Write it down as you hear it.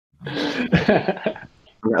I'm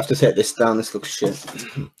going to have to take this down. This looks shit.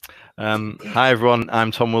 Hi, everyone.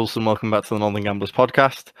 I'm Tom Wilson. Welcome back to the Northern Gamblers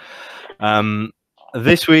podcast.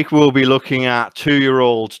 This week, we'll be looking at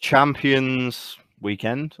 2-year-old champions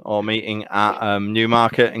weekend or meeting at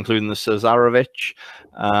Newmarket, including the Cesarewitch.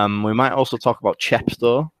 We might also talk about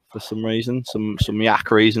Chepstow for some reason, some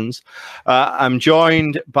yak reasons. I'm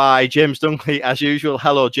joined by James Dunkley, as usual.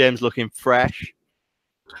 Hello, James, looking fresh.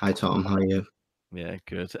 Hi, Tom. How are you? Yeah,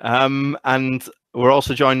 good. And we're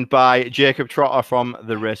also joined by Jacob Trotter from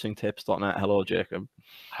the racingtips.net. Hello, Jacob.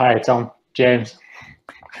 Hi, Tom. James.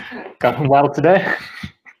 Going well today?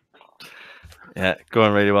 Yeah,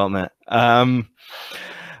 going really well, mate. We're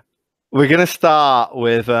going to start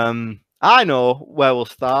with, I know where we'll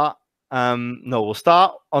start. No, we'll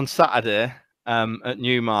start on Saturday at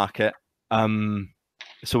Newmarket.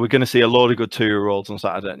 So we're going to see a load of good 2-year-olds on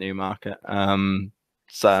Saturday at Newmarket.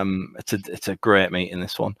 It's a great meeting,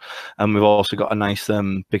 this one, and we've also got a nice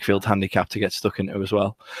big field handicap to get stuck into as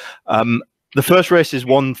well. The first race is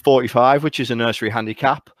 145, which is a nursery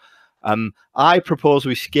handicap. I propose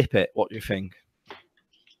we skip it. What do you think?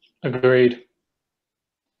 Agreed.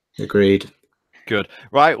 Good.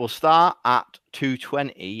 Right, we'll start at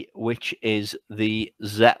 220, which is the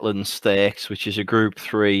Zetland Stakes, which is a Group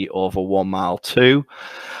 3 over 1 mile 2.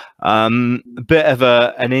 A bit of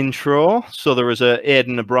an intro. So there is a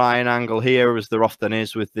Aidan O'Brien angle here, as there often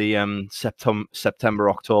is with the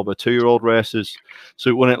September-October 2-year-old races. So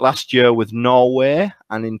it won it last year with Norway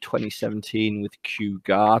and in 2017 with Kew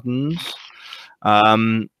Gardens.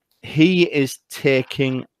 He is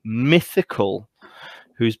taking Mythical,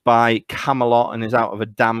 who's by Camelot and is out of a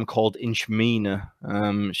dam called Inchmina.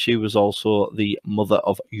 She was also the mother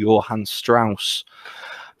of Johann Strauss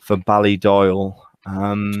for Ballydoyle.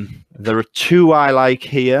 There are 2 I like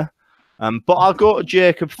here, but I'll go to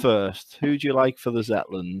Jacob first. Who do you like for the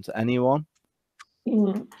Zetland? Anyone?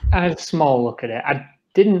 I had a small look at it. I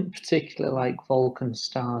didn't particularly like Vulcan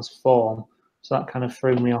Star's form, so that kind of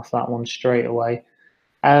threw me off that one straight away.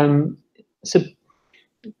 I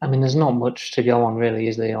mean, there's not much to go on, really,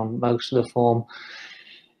 is there, on most of the form.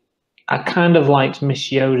 I kind of liked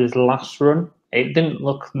Miss Yoda's last run. It didn't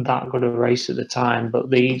look that good a race at the time,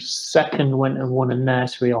 but the second went and won a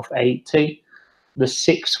nursery off 80. The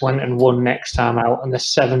 6th went and won next time out, and the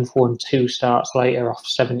 7th won 2 starts later off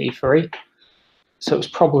 73. So it was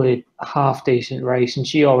probably a half-decent race, and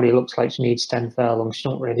she already looks like she needs 10 furlongs. She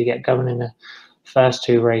don't really get going in the first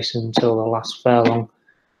 2 races until the last furlong.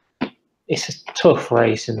 It's a tough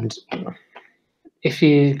race, and if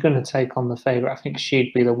you're going to take on the favourite, I think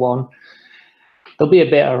she'd be the one. There'll be a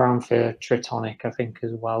bit around for Tritonic, I think,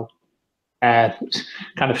 as well. Kind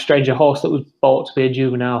of strange, a horse that was bought to be a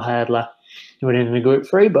juvenile hurdler winning in a Group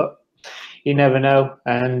 3, but you never know.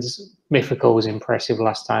 And Mythical was impressive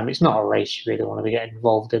last time. It's not a race you really want to be getting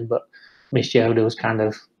involved in, but Miss Yoda was kind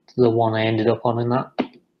of the one I ended up on in that.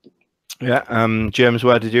 Yeah, James,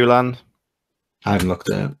 where did you land? I haven't looked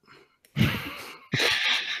at it.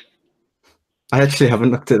 I actually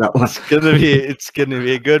haven't looked at that one. It's gonna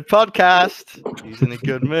be a good podcast. He's in a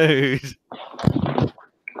good mood.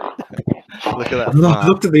 Look at that. I've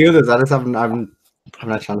looked at the others. I haven't had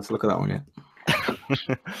a chance to look at that one yet.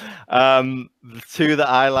 The 2 that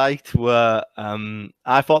I liked were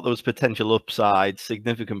I thought there was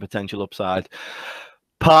significant potential upside.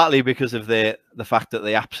 Partly because of the fact that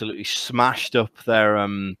they absolutely smashed up their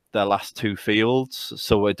last 2 fields,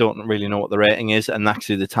 so I don't really know what the rating is, and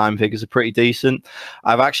actually the time figures are pretty decent.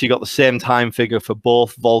 I've actually got the same time figure for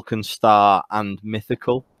both Vulcan Star and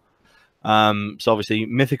Mythical. So obviously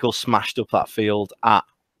Mythical smashed up that field at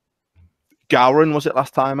Gowran, was it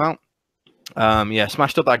last time out? Yeah,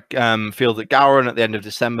 smashed up that field at Gowran at the end of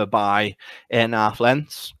December by 8.5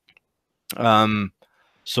 lengths.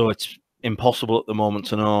 So it's impossible at the moment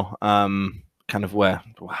to know kind of where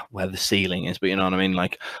the ceiling is, but you know what I mean,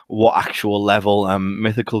 like what actual level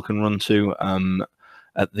Mythical can run to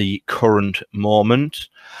at the current moment.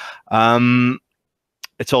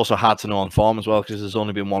 It's also hard to know on form as well, because there's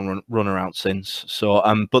only been one runner out since. So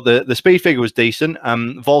but the speed figure was decent.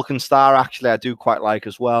 Vulcan Star actually I do quite like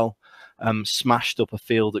as well. Smashed up a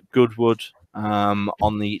field at Goodwood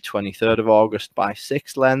on the 23rd of August by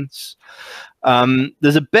 6 lengths.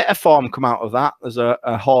 There's a bit of form come out of that. There's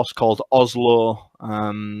a horse called Oslo,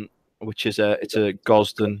 which is it's a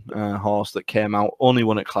Gosden horse that came out, only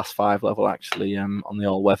won at Class 5 level actually on the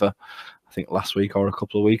all-weather, I think last week or a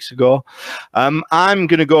couple of weeks ago. I'm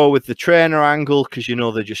going to go with the trainer angle, because you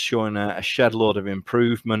know they're just showing a shed load of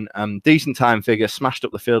improvement. Decent time figure, smashed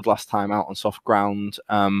up the field last time out on soft ground.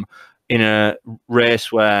 In a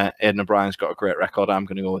race where Aidan O'Brien's got a great record, I'm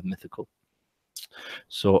going to go with Mythical.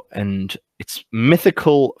 So, and it's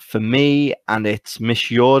mythical for me, and it's Miss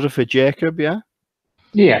Yoda for Jacob. Yeah.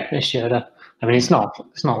 Yeah, it should. I mean, it's not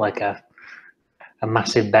like a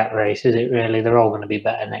massive bet race, is it? Really, they're all going to be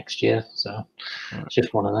better next year, so it's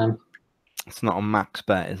just one of them. It's not a max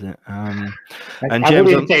bet, is it? And I James,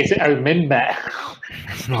 wouldn't say it's a min bet.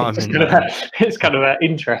 It's not a min bet. It's kind of an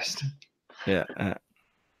interest. Yeah.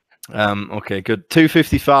 Okay, good.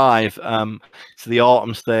 255. It's the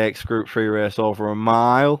Autumn Stakes Group 3 race over a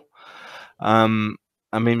mile. I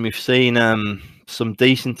mean, we've seen some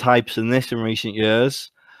decent types in this in recent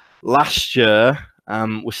years. Last year,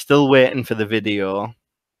 we're still waiting for the video,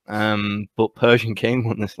 but Persian King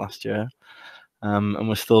won this last year. And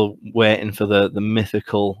we're still waiting for the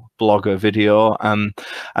mythical blogger video. And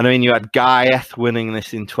I mean, you had Guyeth winning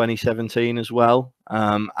this in 2017 as well.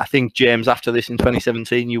 I think, James, after this in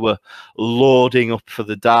 2017, you were loading up for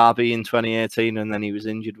the Derby in 2018, and then he was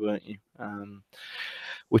injured, weren't you?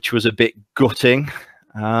 Which was a bit gutting.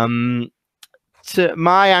 So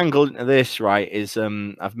my angle into this, right, is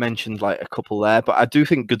I've mentioned like a couple there, but I do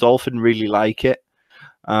think Godolphin really like it.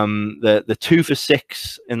 The 2 for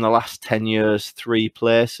 6 in the last 10 years, 3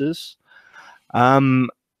 places.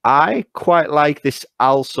 I quite like this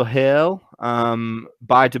Al Sohail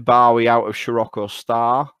by Dubawi out of Scirocco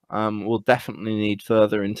Star. Will definitely need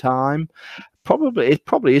further in time. It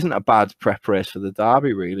probably isn't a bad prep race for the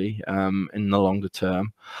Derby, really, in the longer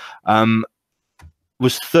term.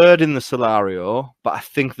 Was 3rd in the Cesarewitch, but I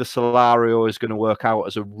think the Cesarewitch is going to work out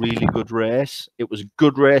as a really good race. It was a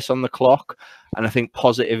good race on the clock, and I think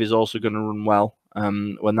Positive is also going to run well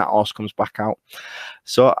when that horse comes back out.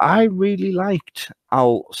 So I really liked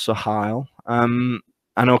Al Sohail. I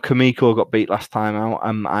know Kamiko got beat last time out.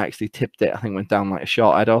 I actually tipped it. I think went down like a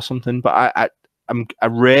short head or something. But I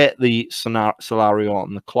rate the Cesarewitch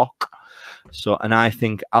on the clock. So, and I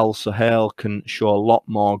think Al Sohail can show a lot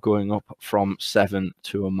more going up from 7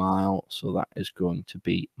 to a mile. So that is going to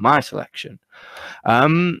be my selection.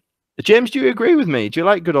 James, do you agree with me? Do you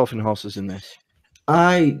like Godolphin horses in this?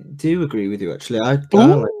 I do agree with you, actually. I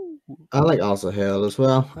like Al Sohail as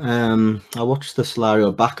well. I watched the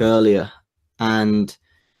Cesarewitch back earlier, and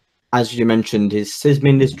as you mentioned, his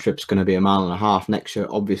trip's going to be 1.5 miles next year,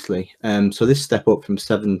 obviously. So this step up from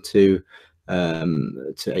 7 to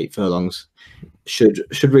 8 furlongs should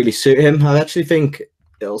really suit him. I actually think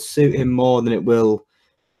it'll suit him more than it will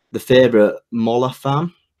the favourite Mola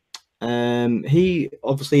Fam. He's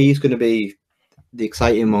going to be the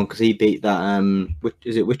exciting one because he beat that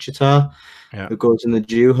is it Wichita, who goes in the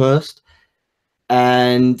Dewhurst.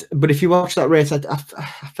 But if you watch that race, I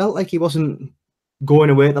felt like he wasn't going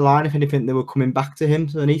away at the line. If anything, they were coming back to him.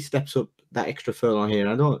 So then he steps up that extra furlong here,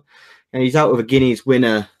 and he's out of a Guineas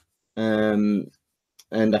winner. And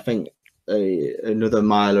I think another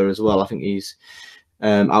miler as well. I think he's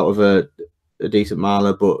out of a decent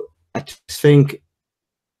miler, but I just think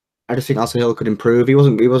Al Sohail could improve. He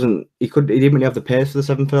didn't really have the pace for the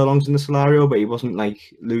 7 furlongs in the Cesarewitch, but he wasn't like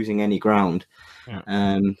losing any ground.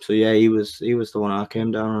 So yeah, he was the one I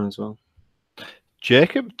came down on as well.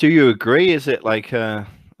 Jacob, do you agree? Is it like a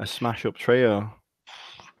smash up trio?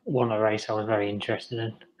 One a race I was very interested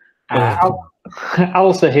in.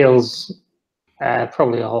 Al Sohail's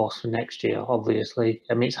probably a horse for next year, obviously.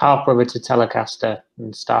 I mean, it's half brother to Telecaster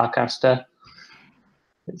and Starcaster.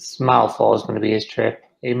 It's mile 4 is going to be his trip.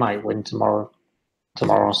 He might win tomorrow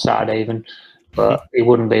or Saturday even, but he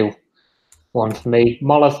wouldn't be one for me.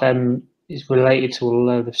 Molothem is related to a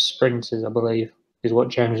load of sprinters, I believe, is what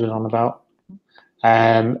James was on about.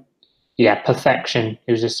 Yeah, Perfection,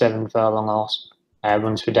 who's a 7 furlong horse,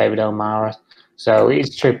 runs for David O'Mara. So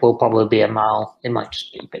his trip will probably be 1 mile. It might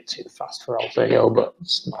just be a bit too fast for Al Sohail, but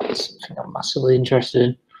it's not something I'm massively interested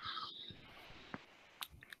in.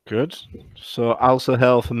 Good. So Al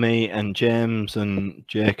Sohail for me, and James and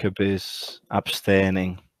Jacob is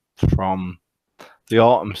abstaining from the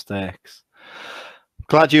Autumn Stakes.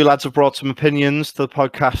 Glad you lads have brought some opinions to the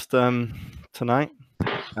podcast tonight.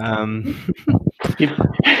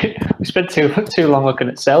 We spent too long looking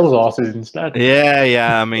at sales horses instead.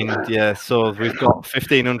 Yeah. I mean, yeah. So we've got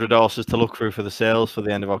 1,500 horses to look through for the sales for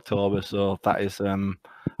the end of October. So that is, I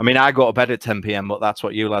mean, I go to bed at 10 p.m, but that's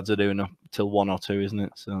what you lads are doing up till 1 or 2, isn't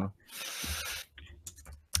it? So,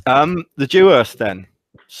 the Dewhurst then.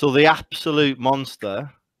 So the absolute monster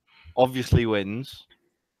obviously wins.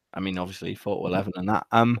 I mean, obviously 4 to 11 and that.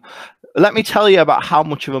 Let me tell you about how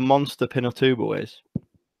much of a monster Pinatubo is.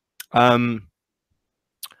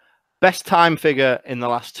 Best time figure in the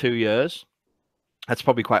last 2 years. That's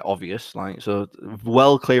probably quite obvious. Like, so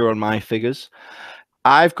well clear on my figures.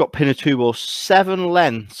 I've got Pinatubo 7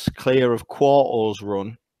 lengths clear of Quarto's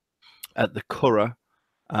run at the Curragh.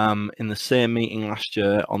 In the same meeting last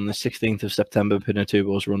year on the 16th of September,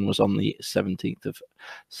 Pinatubo's run was on the 17th of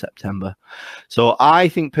September. So I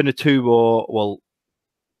think Pinatubo, well,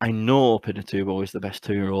 I know Pinatubo is the best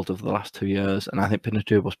 2-year-old of the last 2 years, and I think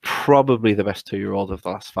Pinatubo's probably the best 2-year-old of the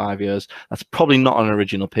last 5 years. That's probably not an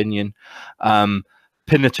original opinion.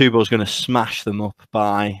 Pinatubo's going to smash them up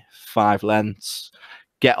by 5 lengths,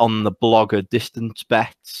 get on the blogger distance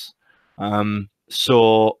bets.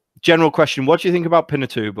 So general question, what do you think about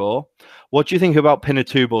Pinatubo? What do you think about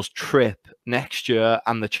Pinatubo's trip next year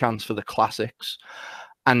and the chance for the classics?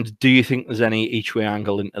 And do you think there's any each way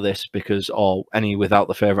angle into this or any without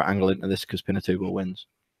the favourite angle into this because Pinatubo wins?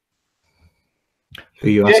 Who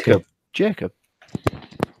are you asking? Jacob.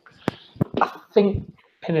 I think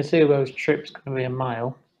Pinatubo's trip's going to be a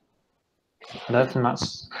mile. I don't think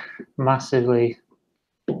that's massively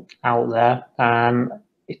out there.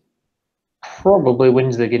 Probably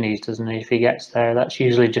wins the Guineas, doesn't he? If he gets there, that's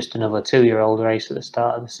usually just another 2-year-old race at the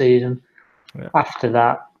start of the season. Yeah. After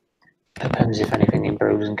that, depends if anything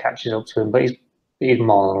improves and catches up to him, but he's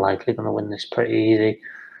more than likely going to win this pretty easy.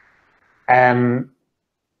 I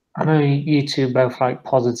know you two both like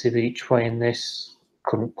positive each way in this.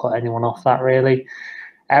 Couldn't put anyone off that really.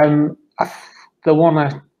 The one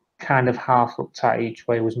I kind of half looked at each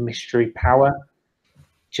way was Mystery Power,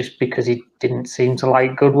 just because he didn't seem to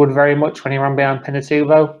like Goodwood very much when he ran behind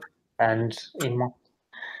Pinatubo, and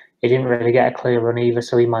he didn't really get a clear run either,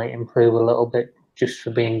 so he might improve a little bit just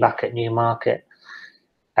for being back at Newmarket.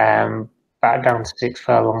 Back down to 6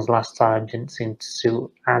 furlongs last time didn't seem to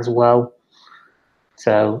suit as well,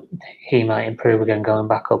 so he might improve again going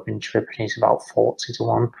back up in trip, and he's about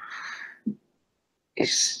 40-1.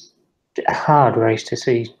 It's a hard race to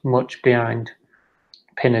see much behind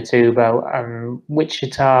Pinatubo, and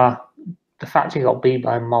Wichita, the fact he got beat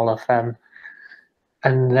by Molafem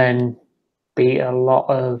and then beat a lot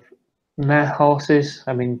of mare horses.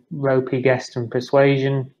 I mean, Ropey, Guest and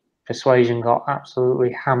Persuasion. Persuasion got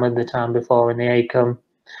absolutely hammered the time before in the Acom.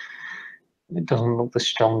 It doesn't look the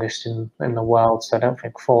strongest in the world, so I don't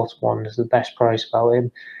think 4-1 is the best price about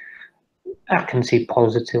him. I can see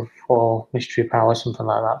positive for Mystery Power, something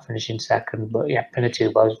like that, finishing second. But yeah,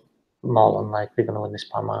 Pinatubo's more than likely going to win this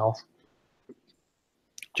by miles.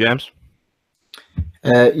 James?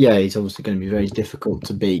 Yeah, he's obviously going to be very difficult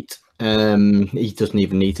to beat. He doesn't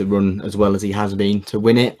even need to run as well as he has been to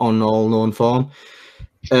win it on all known form.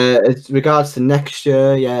 As regards to next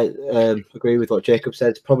year, yeah, agree with what Jacob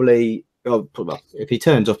said. Probably, well, if he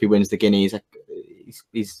turns up, he wins the Guineas.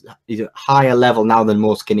 He's a higher level now than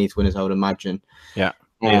most Guineas winners, I would imagine. Yeah.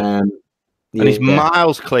 And he's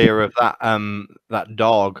miles clear of that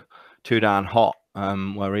dog, Too Darn Hot,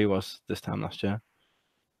 where he was this time last year.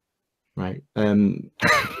 Right.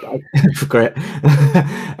 Great.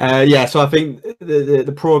 Yeah, so I think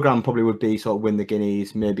the programme probably would be sort of win the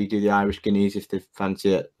Guineas, maybe do the Irish Guineas if they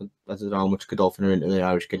fancy it. I don't know how much Godolphin are into the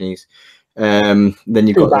Irish Guineas. Then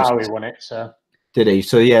you've got Bowery won it, so did he?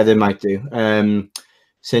 So yeah, they might do.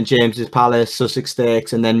 St James's Palace, Sussex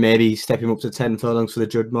Stakes, and then maybe step him up to 10 furlongs for the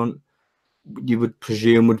Judgment. You would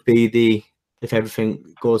presume would be if everything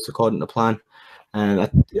goes according to plan. I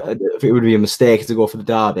think it would be a mistake to go for the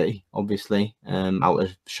Derby, obviously, out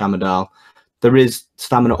of Shamadal. There is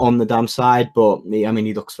stamina on the dam side, but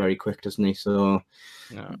he looks very quick, doesn't he? So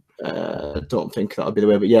I don't think that'll be the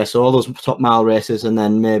way. But yeah, so all those top mile races, and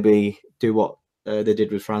then maybe do what they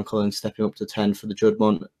did with Frankel and stepping up to 10 for the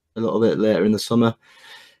Judmont a little bit later in the summer.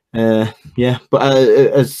 Yeah, but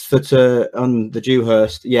as for on the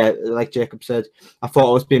Dewhurst, yeah, like Jacob said, I thought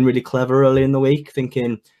I was being really clever early in the week,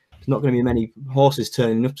 thinking there's not going to be many horses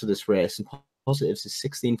turning up to this race, and positives is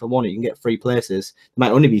 16-1. You can get 3 places. There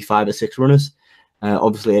might only be 5 or 6 runners.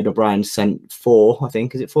 Obviously, Ed O'Brien sent 4. I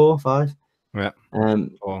think, is it 4 or 5? Yeah.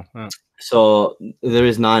 4. Yeah. So there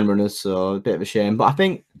is 9 runners. So a bit of a shame, but I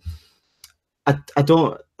think I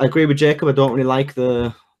agree with Jacob. I don't really like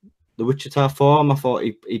the Wichita form. I thought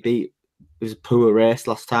he beat. It was a poor race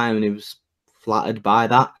last time, and he was flattered by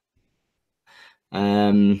that.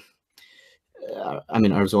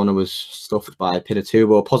 Arizona was stuffed by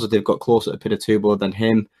Pinatubo. Positive got closer to Pinatubo than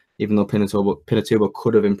him, even though Pinatubo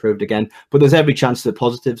could have improved again. But there's every chance that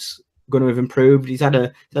Positive's going to have improved. He's had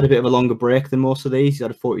a bit of a longer break than most of these. He's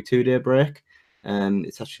had a 42-day break.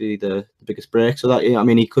 It's actually the biggest break. So that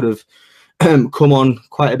he could have come on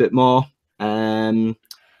quite a bit more.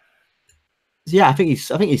 Yeah, I think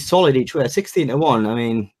he's solid each way. 16-1. I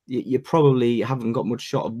mean, you probably haven't got much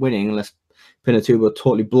shot of winning unless Pinatubo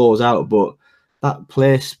totally blows out. But that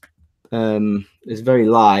place is very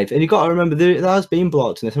live, and you got to remember there has been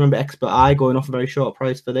blocks in this. I remember Expert Eye going off a very short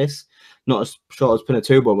price for this, not as short as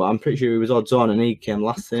Pinatubo, but I'm pretty sure he was odds on, and he came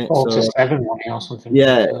last in it. 4 to 7 money or something.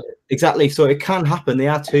 Yeah, exactly. So it can happen. They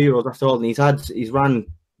are 2-year-olds after all, and he's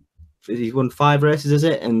won 5 races, is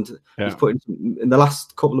it? And he's put in the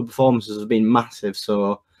last couple of performances have been massive.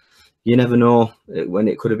 So you never know when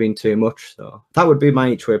it could have been too much. So that would be my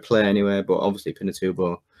each way play anyway. But obviously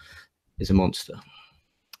Pinatubo is a monster.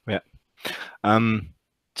 Yeah.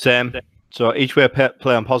 Same. So each way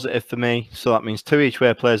play on positive for me. So that means 2 each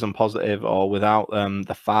way plays on positive, or without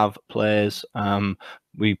the Fav plays.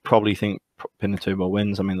 We probably think Pinatubo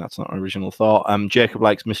wins. I mean, that's not an original thought. Jacob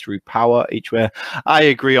likes Mystery Power each way. I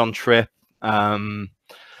agree on Trip.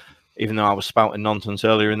 Even though I was spouting nonsense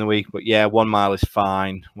earlier in the week, but yeah, 1 mile is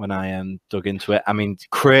fine when I dug into it. I mean, it's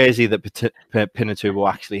crazy that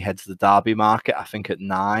Pinatubo actually heads the Derby market, I think, at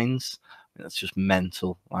 9s. That's just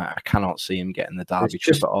mental. Like, I cannot see him getting the Derby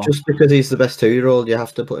trip at all. Just because he's the best 2-year-old, you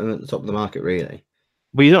have to put him at the top of the market, really.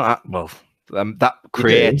 Well, you don't. That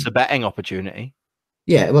creates a betting opportunity.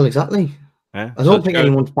 Yeah, well, exactly. Yeah, I don't think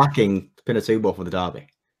anyone's backing Pinatubo for the Derby.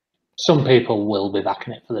 Some people will be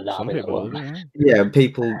backing it for the Derby. Some people will be, yeah,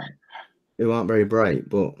 people who aren't very bright,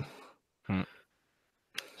 but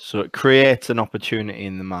so it creates an opportunity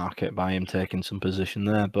in the market by him taking some position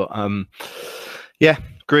there. But yeah,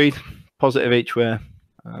 agreed. Positive each way.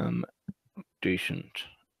 Decent.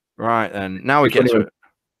 Right then. Now we get to it.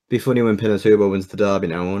 Be funny when Pinatubo wins the Derby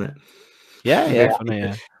now, won't it? Yeah, funny.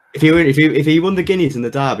 Yeah. If he won the Guineas in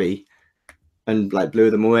the Derby and like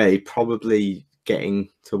blew them away, probably getting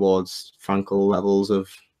towards Frankel levels of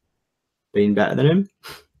being better than him.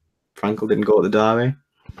 Frankel didn't go at the Derby.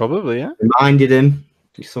 Probably, yeah. Reminded him,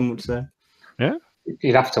 some would say. Yeah.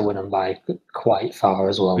 You'd have to win them by quite far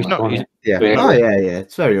as well. Yeah. Really? Oh, yeah.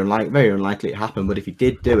 It's very unlikely it happened, but if he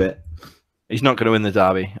did do it, he's not going to win the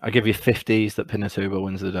Derby. I give you 50s that Pinatubo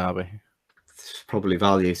wins the Derby. It's probably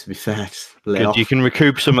value, to be fair. You can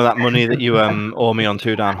recoup some of that money that you owe me on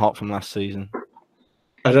 2 Down Hot from last season.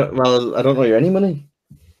 I don't owe you any money.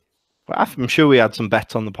 But I'm sure we had some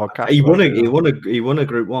bets on the podcast. He won a Group 1.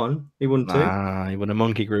 He won 2. He won a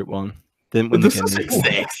Monkey Group 1. Didn't win the Guineas. What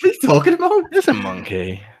are you talking about? It's a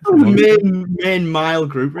monkey. Main mile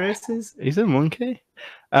group races. He's a monkey.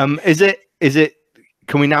 Is it?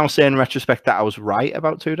 Can we now say in retrospect that I was right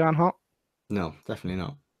about 2 Down Hot? No, definitely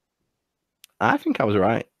not. I think I was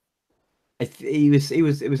right.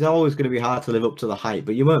 It was always going to be hard to live up to the hype,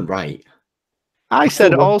 but you weren't right. I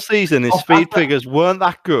said all season his speed figures weren't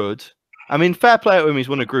that good. I mean, fair play to him. He's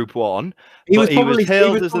won a Group 1. He was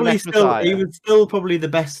hailed as the next Messiah. He was still probably the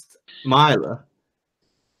best miler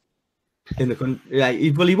in the country. Yeah,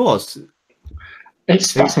 he was.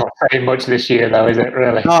 That's not saying much this year, though, is it?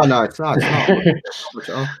 Really? No, it's not. It's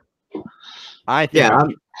not. I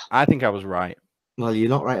think I was right. Well, you're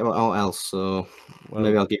not right about all else, so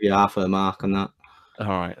maybe I'll give you half a mark on that. All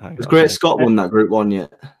right, thanks. It's great Scott won that Group 1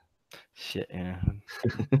 yet. Shit, yeah.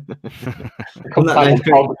 Won a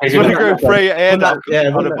Group 3 at Haydock.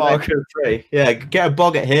 Group 3. Yeah, get a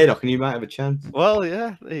bog at Haydock and you might have a chance. Well,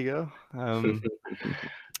 yeah, there you go.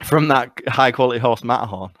 From that high quality horse,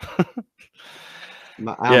 Matterhorn.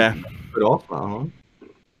 Yeah, good horse, Matterhorn.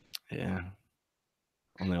 Yeah,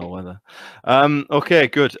 on the all weather. Okay,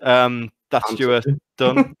 good. That's Stuart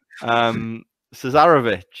done.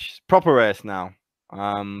 Cesarewitch, proper race now.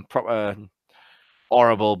 Proper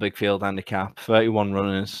horrible big field handicap. 31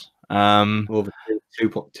 runners. Over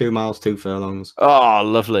 2 miles, 2 furlongs. Oh,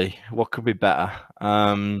 lovely. What could be better?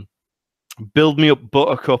 Build Me Up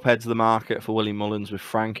Buttercup heads the market for Willie Mullins with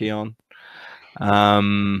Frankie on.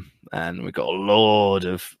 And we've got a load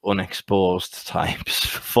of unexposed types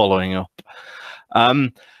following up.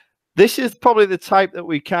 This is probably the type that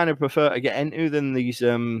we kind of prefer to get into than these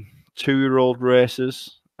 2-year-old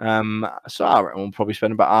races. So I reckon we'll probably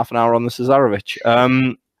spend about half an hour on the Cesarewitch.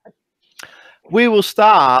 We will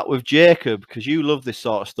start with Jacob, because you love this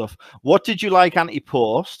sort of stuff. What did you like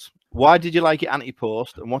anti-post? Why did you like it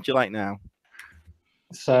anti-post? And what do you like now?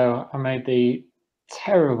 So I made the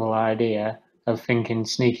terrible idea of thinking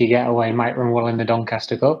Sneaky Getaway might run well in the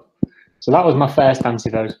Doncaster Cup. So that was my first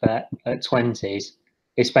anti-post bet at 20s.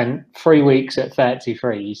 He spent 3 weeks at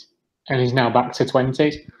 33s and he's now back to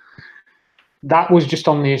 20s. That was just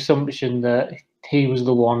on the assumption that he was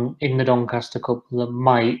the one in the Doncaster Cup that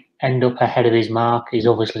might end up ahead of his mark. He's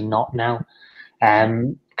obviously not now.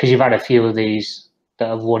 Because you've had a few of these that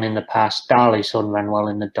have won in the past. Darley's son ran well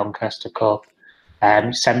in the Doncaster Cup.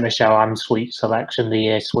 Saint Michel and Sweet Selection, the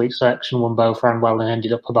year Sweet Selection won both, ran well and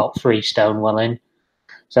ended up about 3 stone well in.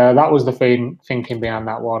 So that was the thinking behind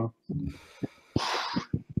that one.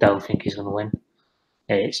 Don't think he's going to win.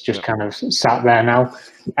 It's just kind of sat there now.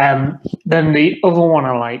 Then the other one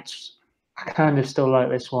I liked, I kind of still like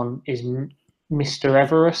this one, is Mr.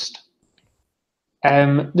 Everest.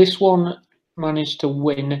 This one managed to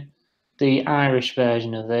win the Irish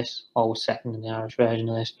version of this, or was second in the Irish version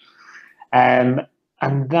of this. And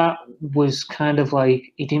that was kind of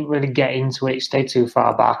like, he didn't really get into it, stayed too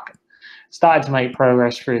far back, started to make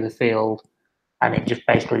progress through the field, and it just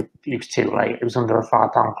basically, it was too late. It was under a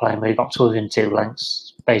 £5 claim, but he got to within 2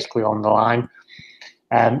 lengths, basically on the line.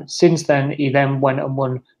 Since then, he then went and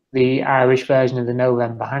won the Irish version of the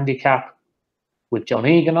November Handicap with John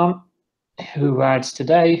Egan on, who rides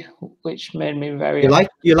today, which made me very...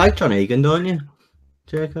 You like John Egan, don't you,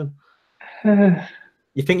 Jacob?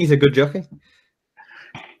 You think he's a good jockey?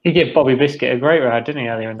 He gave Bobby Biscuit a great ride, didn't he,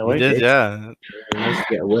 earlier in the week? He did, yeah. Nice to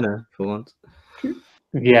get a winner for once.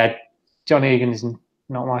 Yeah, John Egan is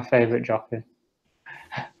not my favourite jockey.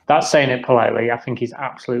 That's saying it politely. I think he's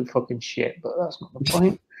absolute fucking shit, but that's not the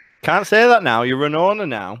point. Can't say that now. You're an owner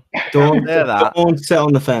now. Don't say that. Don't sit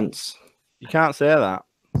on the fence. You can't say that.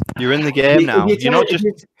 You're in the game now. You're not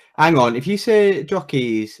just... Hang on. If you say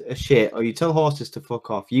jockeys are shit or you tell horses to fuck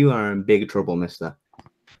off, you are in big trouble, mister.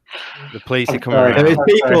 The police are coming around. There is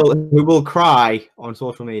people who will cry on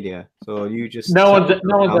social media, so you just... No one's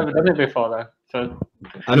ever done it before, though. So...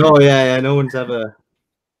 I know, yeah. No one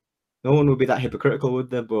would be that hypocritical, would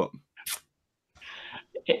they? But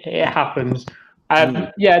it happens.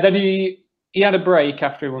 Yeah, then he had a break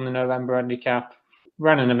after he won the November Handicap,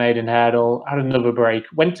 ran in a maiden hurdle, had another break,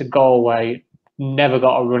 went to Galway, never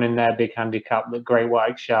got a run in their big handicap. The Great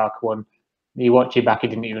White Shark won. You watch it back, he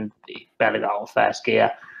barely got on first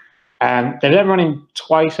gear. They then ran him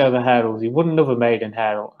twice over hurdles. He won another maiden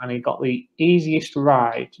hurdle, and he got the easiest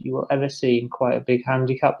ride you will ever see in quite a big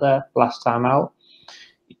handicap there last time out.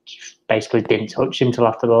 He basically didn't touch him till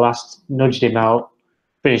after the last, nudged him out,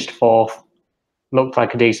 finished 4th, looked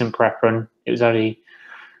like a decent prep run. It was only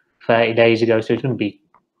 30 days ago, so he's going to be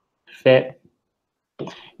fit.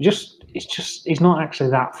 He's not actually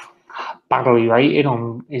that badly rated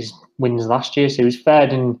on his wins last year. So he was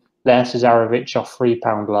third in their Cesarewitch off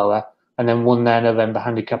 £3 lower, and then won their November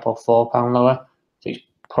Handicap off £4 lower. So he's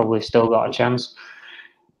probably still got a chance.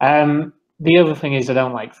 The other thing is I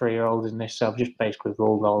don't like 3-year-olds in this, so I've just basically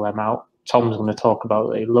ruled all them out. Tom's going to talk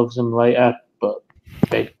about that he loves them later, but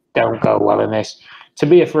they don't go well in this. To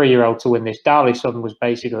be a 3-year-old to win this, Darley Sun was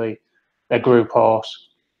basically a group horse.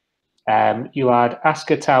 You had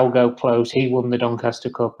Asker Tau go close. He won the Doncaster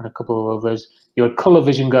Cup and a couple of others. You had Colour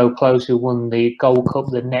Vision go close, who won the Gold Cup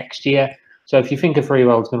the next year. So if you think a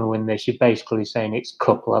 3-year-old's going to win this, you're basically saying it's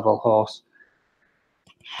cup-level horse.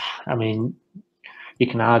 I mean, you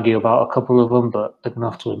can argue about a couple of them, but they're going to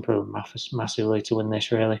have to improve massively to win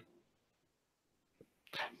this, really.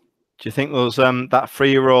 Do you think those that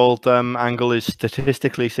 3-year-old angle is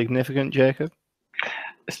statistically significant, Jacob?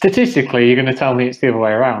 Statistically, you're going to tell me it's the other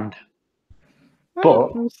way around.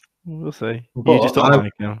 But we'll see. You just don't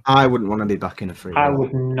like him. I wouldn't want to be back in a 3-year-old. I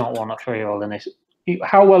would not want a 3-year-old in this.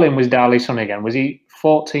 How well in was Darley Sun again? Was he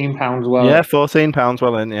 £14 well? Yeah, £14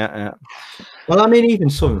 well in. Yeah. Well, I mean, even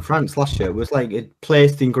Southern France last year was like it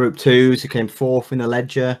placed in Group 2s. He came 4th in the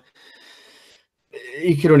Ledger.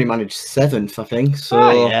 He could only manage 7th, I think.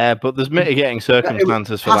 So yeah, but there's mitigating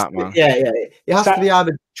circumstances for that, man. Yeah. It has to be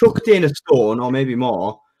either chucked in a stone or maybe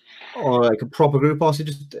more, or like a proper group horse.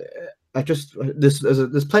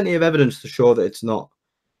 There's plenty of evidence to show that it's not,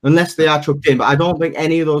 unless they are chucked in. But I don't think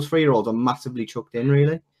any of those 3-year-olds are massively chucked in,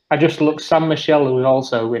 really. I just looked. Sam Michel, who was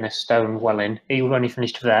also in a stone well in, he only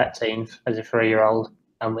finished 13th as a 3-year-old,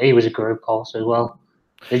 and he was a group horse as well.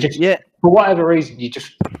 They just, for whatever reason, you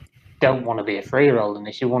just don't want to be a 3-year-old in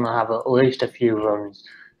this. You want to have at least a few runs,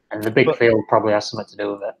 and the big field probably has something to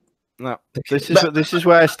do with it. No, this is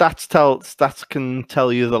where stats can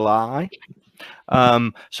tell you the lie.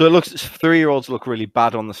 So it looks 3-year-olds look really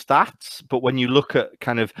bad on the stats, but when you look at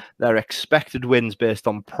kind of their expected wins based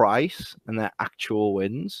on price and their actual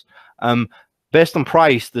wins, based on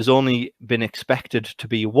price, there's only been expected to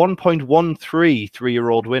be 1.13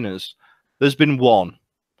 3-year-old winners. There's been one.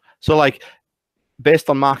 So like,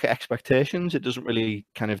 based on market expectations, it doesn't really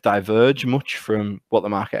kind of diverge much from what the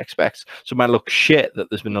market expects. So it might look shit that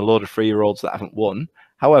there's been a load of 3-year-olds that haven't won.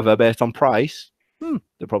 However, based on price,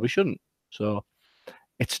 they probably shouldn't. So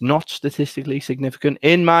it's not statistically significant,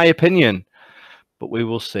 in my opinion. But we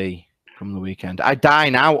will see from the weekend. I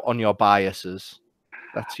dine out on your biases.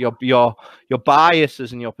 That's your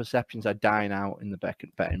biases and your perceptions. I dine out in the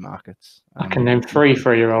betting markets. I can name 3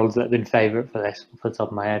 3-year-olds that have been favourite for this off the top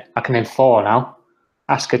of my head. I can name 4 now.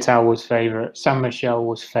 Asketal was favourite. San Michel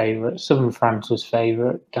was favourite. Southern France was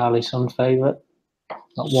favourite. Darley Sun favourite.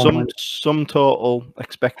 Not one win. Sum total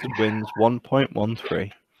expected wins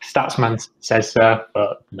 1.13. Statsman says so,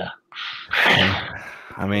 but no.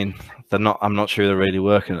 I mean, they're not. I'm not sure they're really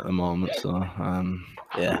working at the moment. So,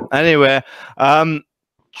 yeah. Anyway,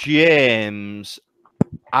 James,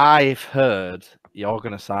 I've heard you're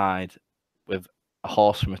going to side with a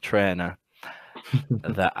horse from a trainer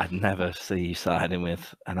that I'd never see you siding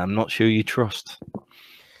with, and I'm not sure you trust.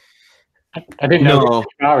 I didn't know No.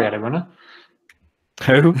 Richard Farley had a runner.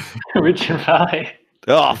 Who? Richard Farley.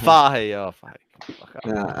 Oh, Fahy. Oh, Fahy.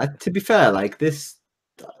 To be fair, like this,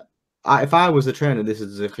 if I was a trainer, this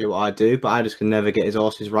is exactly what I do. But I just can never get his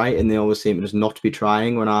horses right, and they always seem to just not to be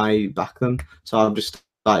trying when I back them. So I've just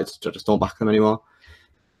started to just don't back them anymore.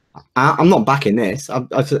 I'm not backing this.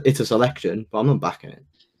 It's a selection, but I'm not backing it.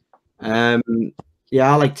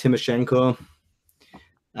 Yeah, I like Timoshenko.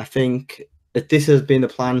 I think that this has been the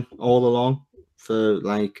plan all along for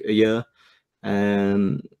like a year.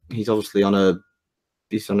 He's obviously on a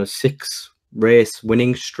 6-race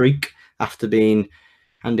winning streak after being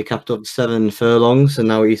handicapped over 7 furlongs, and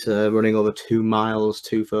now he's running over 2 miles,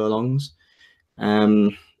 2 furlongs.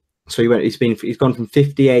 So he's gone from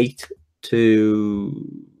 58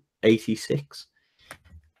 to 86.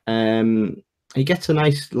 He gets a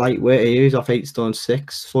nice lightweight. He's off 8 stone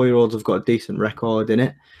 6. 4-year-olds have got a decent record in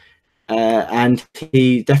it. And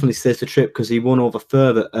he definitely stays the trip because he won over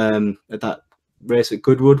further at that race at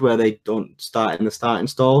Goodwood where they don't start in the starting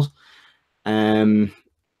stalls. We don't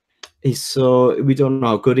know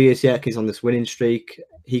how good he is yet because he's on this winning streak.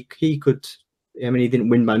 He could. I mean, he didn't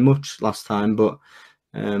win by much last time, but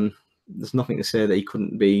there's nothing to say that he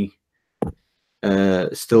couldn't be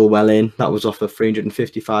still well in. That was off a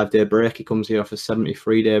 355-day break. He comes here off a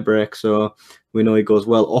 73-day break, so we know he goes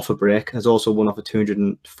well off a break. Has also won off a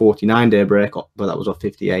 249-day break, but that was off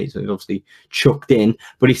 58, so he's obviously chucked in.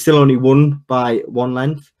 But he still only won by 1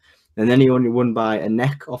 length, and then he only won by a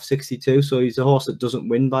neck off 62. So he's a horse that doesn't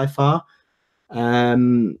win by far.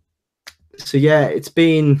 So yeah, it's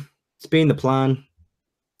been the plan.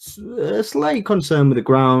 A slight concern with the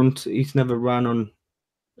ground. He's never ran on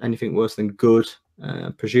anything worse than good. I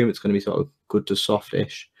presume it's going to be sort of good to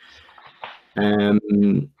softish.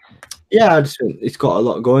 Yeah, I just think it's got a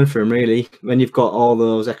lot going for him, really. When you've got all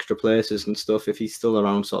those extra places and stuff, if he's still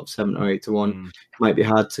around sort of 7 or 8 to 1, it might be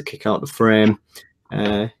hard to kick out the frame.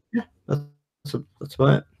 Yeah, that's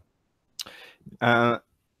about it.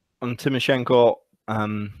 On Timoshenko,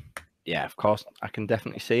 yeah, of course, I can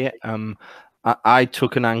definitely see it. I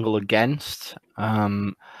took an angle against,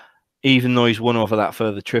 even though he's won over that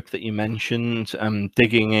further trip that you mentioned,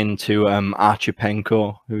 digging into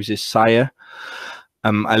Archipenko, who's his sire.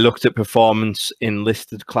 I looked at performance in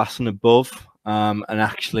listed class and above, and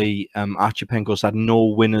actually Archipenko's had no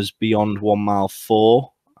winners beyond 1 mile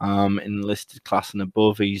 4 in listed class and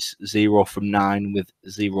above. He's 0 from 9 with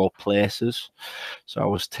 0 places. So I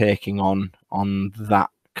was taking on that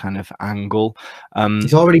kind of angle.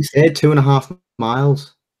 He's already stayed 2.5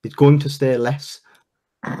 miles. He's going to stay less.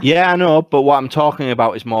 Yeah, I know, but what I'm talking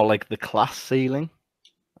about is more like the class ceiling.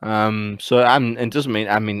 So it doesn't mean.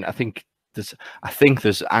 I mean, I think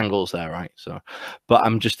there's angles there, right? So, but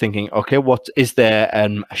I'm just thinking, okay, what is there?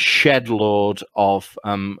 A shed load of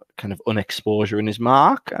kind of unexposure in his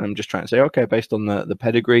mark, and I'm just trying to say, okay, based on the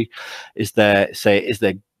pedigree, is there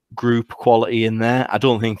group quality in there? I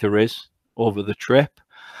don't think there is over the trip.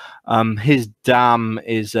 His dam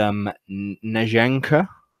is Nezhenka.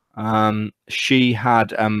 She had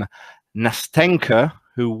Nastenka,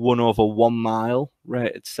 who won over 1 mile,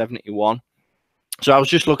 rated 71. So I was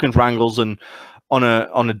just looking for angles, and on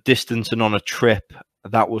a distance and on a trip,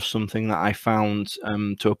 that was something that I found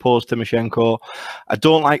to oppose Timoshenko. I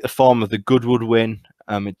don't like the form of the Goodwood win.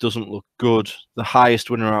 It doesn't look good. The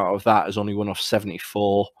highest winner out of that has only won off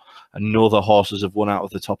 74, and no other horses have won out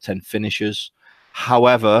of the top 10 finishers.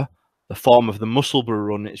 However, the form of the Musselburgh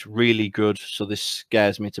run is really good, so this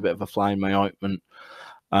scares me. It's a bit of a fly in my ointment.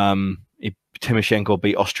 Timoshenko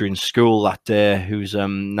beat Austrian School that day, who's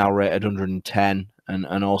now rated 110,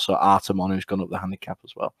 and also Artemon, who's gone up the handicap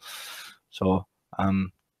as well. So,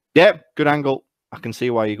 yeah, good angle. I can see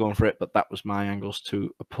why you're going for it, but that was my angles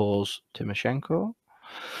to oppose Timoshenko.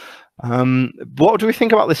 What do we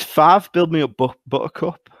think about this Fav? Build Me Up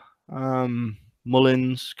Buttercup.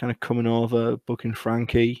 Mullins kind of coming over, booking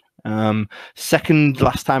Frankie. Second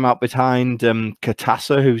last time out behind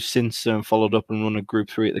Katassa, who's since followed up and run a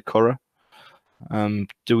Group 3 at the Curragh.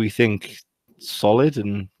 Do we think solid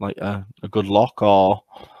and like a good lock, or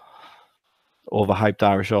overhyped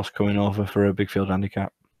Irish horse coming over for a big field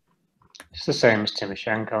handicap? It's the same as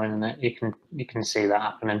Timoshenko, isn't it? You can see that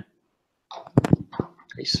happening.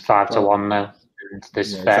 It's 5 to 1 now. and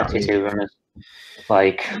there's Yeah, 32 runners.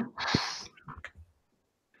 Like,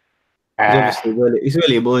 he's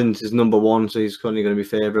really Mullins is number one, so he's currently going to be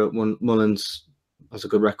favourite. Mullins has a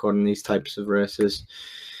good record in these types of races,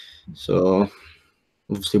 so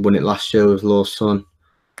obviously won it last year with Low Sun.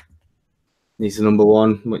 He's the number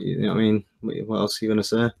one. You know what I mean? What else are you going to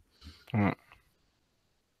say?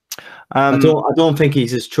 I don't think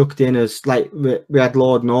he's as chucked in as like we had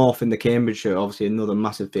Lord North in the Cambridgeshire, obviously another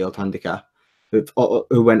massive field handicap, who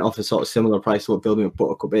went off a sort of similar price to what Building Up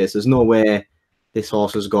Buttercup is. There's no way this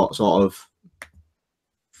horse has got sort of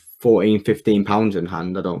 14, 15 pounds in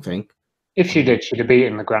hand, I don't think. If she did, she'd have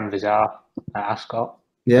beaten the Grand Vizier at Ascot.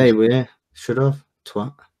 Yeah, should have.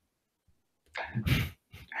 Twat.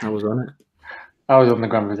 I was on it. I was on the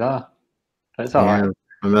Grand Vizier. It's all right.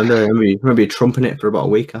 I remember you trumping it for about a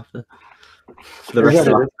week after. For the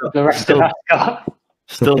rest of Ascot.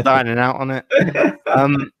 Still dining out on it.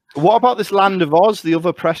 What about this Land of Oz, the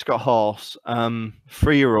other Prescott horse?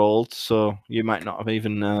 3-year-old, so you might not have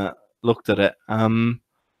even looked at it.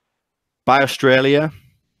 By Australia,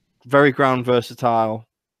 very ground versatile,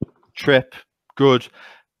 trip, good.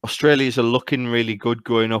 Australians are looking really good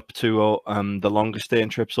going up to the longer staying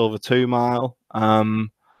trips over 2 mile.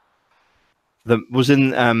 Was in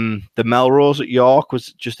the Melrose at York, was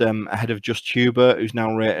just ahead of Just Hubert, who's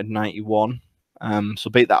now rated 91. So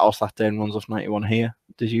beat that horse that day and runs off 91 here.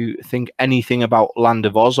 Did you think anything about Land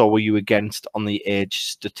of Oz, or were you against on the age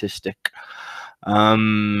statistic?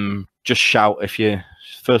 Just shout if you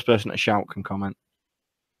first person to shout can comment.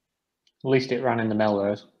 At least it ran in the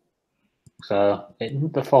Melrose, so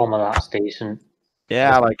the form of that's decent.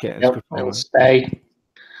 Yeah, I like it. It'll stay.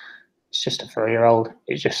 It's just a 3-year-old.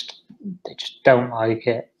 They just don't like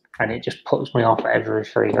it, and it just puts me off every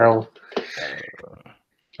 3-year-old.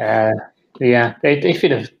 Yeah, if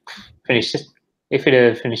it had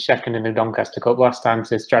finished second in the Doncaster Cup last time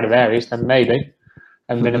to Stradivarius, then maybe,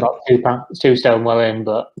 and been about 2 stone well in,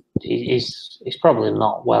 but he's probably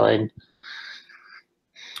not well in.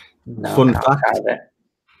 No,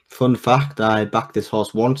 Fun fact, I backed this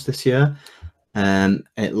horse once this year, and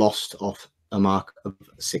it lost off a mark of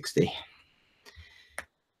 60.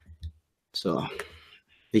 So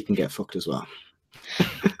he can get fucked as well.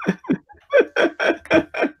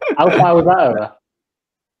 How far was that over?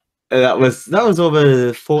 That was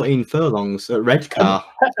over 14 furlongs at Redcar.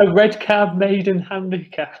 A Redcar maiden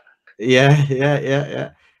handicap.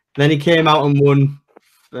 Yeah. Then he came out and won.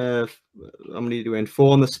 How many did he win?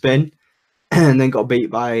 4 on the spin, and then got beat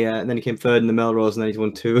by. And then he came third in the Melrose, and then he's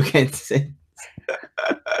won 2 against it.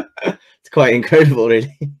 It's quite incredible,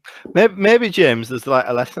 really. Maybe James, there's like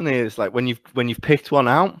a lesson here. It's like when you've picked one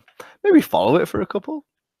out, maybe follow it for a couple.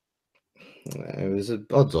 It was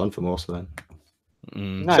odds on for most of them.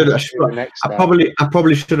 I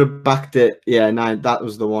probably should have backed it. Yeah, no, that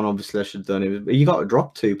was the one. Obviously, I should have done it. You got to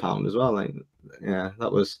drop £2 as well. Like, yeah,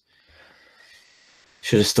 that was.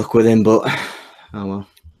 Should have stuck with him, but oh well.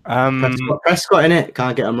 Prescott in it,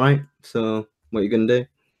 can't get him right. So what are you gonna do?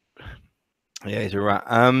 Yeah, he's a rat.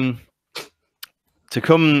 To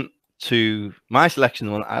come to my selection,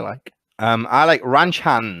 the one I like Ranch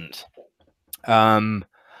Hand.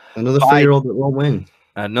 Another 3-year-old that won't win.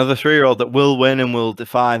 Another 3-year-old that will win and will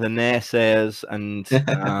defy the naysayers and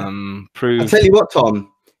prove. I'll tell you what,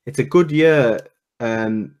 Tom, it's a good year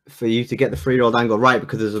for you to get the 3-year-old angle right,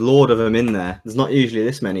 because there's a load of them in there. There's not usually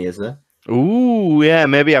this many, is there? Ooh, yeah,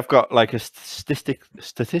 maybe I've got like a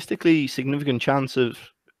statistically significant chance of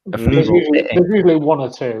a there's usually 1 or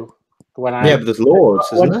 2. But there's loads.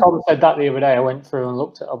 When Tom said that the other day, I went through and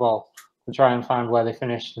looked at them all to try and find where they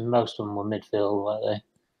finished, and most of them were midfield, weren't they?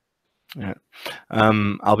 Yeah,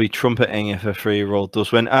 I'll be trumpeting if a 3-year-old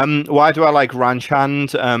does win. Why do I like Ranch Hand?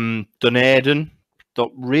 Dunedin.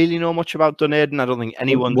 Don't really know much about Dunedin. I don't think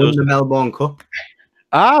anyone does. Won the Melbourne Cup.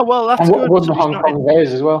 Ah, well, that's good. Won the Hong Kong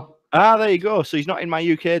Days as well. Ah, there you go. So he's not in my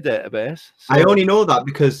UK database. So. I only know that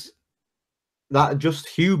because that Just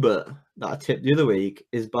Hubert that I tipped the other week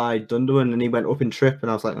is by Dunderwin, and he went up in trip,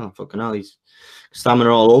 and I was like, oh, fucking hell, he's stamina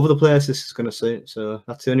all over the place. This is going to suit. So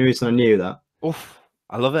that's the only reason I knew that. Oof,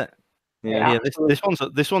 I love it. Yeah, this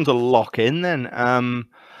one's a lock in then.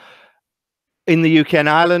 In the UK and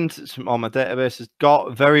Ireland, it's on my database, has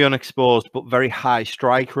got very unexposed but very high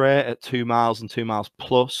strike rate at 2 miles and 2 miles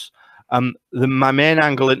plus. My main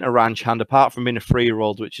angle into Ranch Hand, apart from being a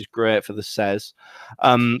 3-year-old, which is great for the Cez,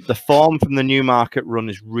 the form from the Newmarket run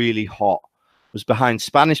is really hot. It was behind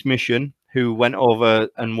Spanish Mission, who went over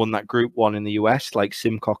and won that Group 1 in the US, like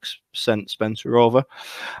Simcox sent Spencer over.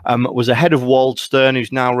 Was ahead of Waldstern,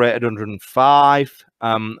 who's now rated 105.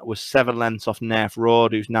 Was 7 lengths off Nairth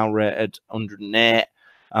Road, who's now rated 108.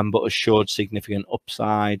 but has showed significant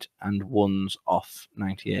upside and one's off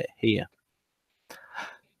 98 here.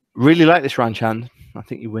 Really like this ranch hand. I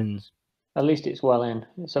think he wins. At least it's well in.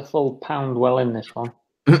 It's a full pound well in, this one.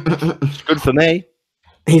 It's good for me.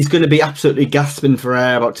 He's going to be absolutely gasping for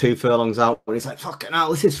air about 2 furlongs out, but he's like, fucking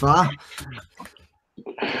hell, this is far.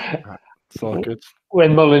 It's all good.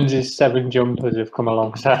 When Mullins' 7 jumpers have come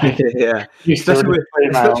alongside. Yeah, especially with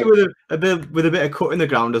a bit of cut in the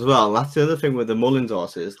ground as well. That's the other thing with the Mullins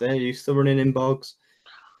horses. They're used to running in bogs.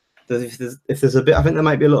 If there's a bit, I think there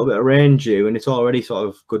might be a little bit of rain due, and it's already sort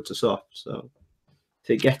of good to soft. So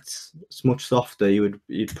if it gets much softer,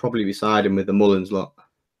 you'd probably be siding with the Mullins lot.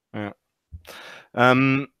 Yeah.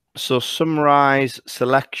 So summarise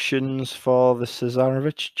selections for the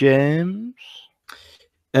Cesarewitch, James.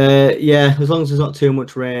 Yeah, as long as there's not too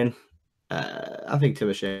much rain, I think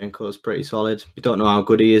Timoshenko is pretty solid. We don't know how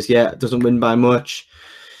good he is yet. Doesn't win by much.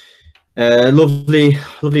 Lovely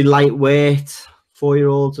lightweight.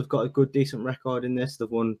 4-year-olds have got a good, decent record in this. They've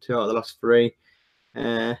won 2 out of the last 3.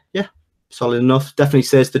 Yeah, solid enough. Definitely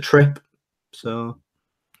says the trip. So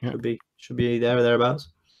yeah. should be there or thereabouts.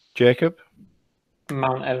 Jacob?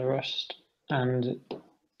 Mount Everest. And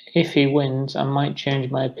if he wins, I might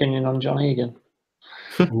change my opinion on John Egan.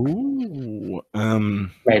 Ooh.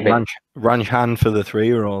 Maybe. Ranch hand for the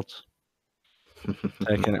 3-year-olds.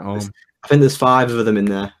 Taking it home. I think there's 5 of them in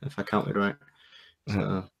there, if I counted right.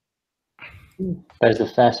 So. There's the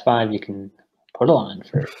first 5 you can put on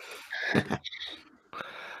for it.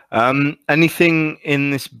 Anything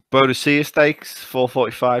in this Boadicea Stakes,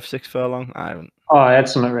 445, 6 furlong? I haven't. Oh, I had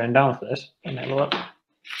something written down for this. Let me have a look.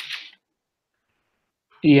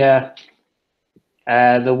 Yeah.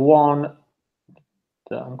 The one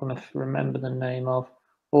that I'm going to remember the name of,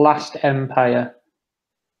 Last Empire,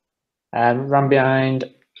 ran behind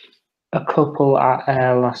a couple at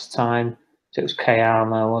Air last time. It was K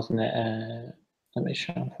Armo, wasn't it? Let me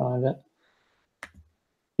try and find it.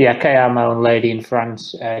 Yeah, K Armo and Lady in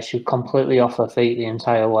France. She was completely off her feet the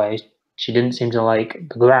entire way. She didn't seem to like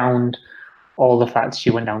the ground or the fact she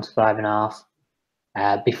went down to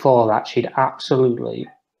 5.5. Before that, she'd absolutely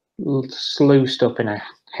sluiced up in a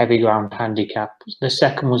heavy ground handicap. The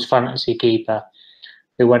second was Fantasy Keeper,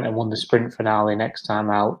 who went and won the sprint finale next time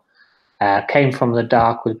out. Came from the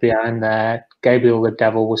dark, was behind there. Gabriel the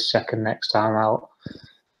Devil was second next time out.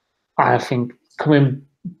 I think coming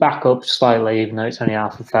back up slightly, even though it's only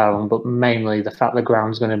half a furlong, but mainly the fact the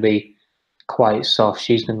ground's going to be quite soft.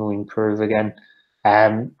 She's going to improve again.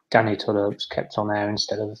 Danny Tudor's kept on there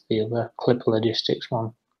instead of the other Clipper Logistics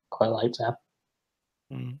one. Quite like that.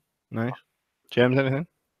 Nice. James, anything?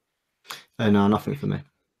 No, nothing for me.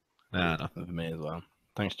 Nah, nothing for me as well.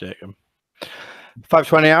 Thanks, Jacob.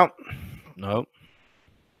 520 out? No.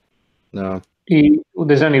 No.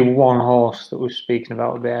 There's only one horse that we were speaking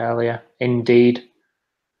about a bit earlier. Indeed.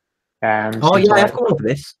 Oh, yeah, I've come up with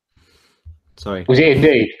this. Sorry. Was it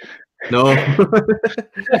Indeed? No.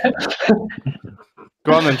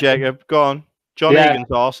 Go on then, Jacob. Go on. John Egan's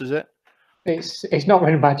horse, is it? It's not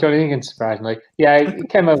ridden by John Egan, surprisingly. Yeah, he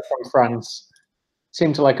came over from France.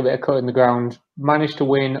 Seemed to like a bit of cut in the ground. Managed to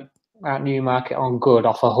win at Newmarket on good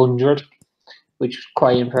off 100, which was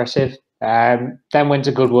quite impressive. Then went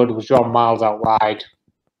to Goodwood, was drawn miles out wide.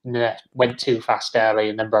 Went too fast early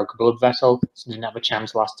and then broke a blood vessel. So didn't have a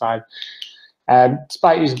chance last time.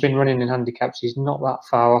 Despite he's been running in handicaps, he's not that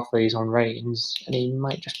far off these on ratings, and he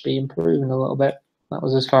might just be improving a little bit. That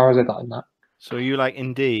was as far as I got in that. So you like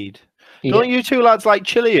Indeed? Yeah. Don't you two lads like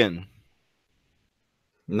Chilean?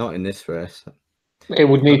 Not in this race. It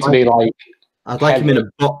would need to be like. I'd like him in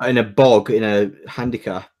a bog in a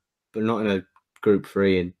handicap, but not in a Group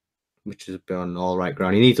 3, which is on all right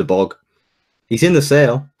ground. He needs a bog. He's in the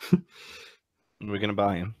sale. We're gonna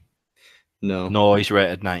buy him. No, he's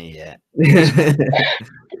rated 98.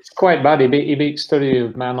 It's quite bad. He beat Study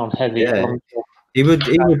Man on heavy. Yeah. He would.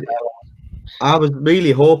 I was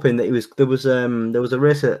really hoping that there was a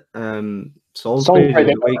race at Salisbury.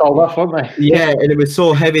 They got called off, weren't they? Yeah, and it was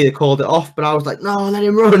so heavy they called it off. But I was like, no, let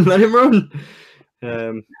him run.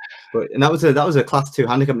 But that was a Class 2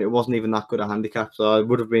 handicap, and it wasn't even that good a handicap. So I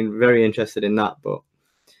would have been very interested in that, but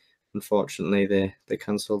unfortunately they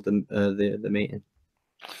cancelled the meeting.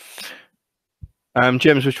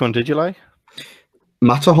 James, which one did you like?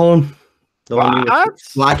 Matterhorn, the one you were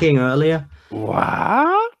flagging earlier.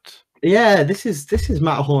 What? Yeah, this is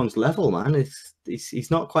Matterhorn's level, man. He's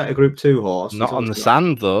not quite a Group 2 horse. Not on the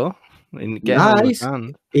sand though.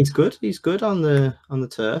 Sand. He's good. He's good on the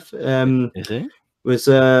turf. Is he?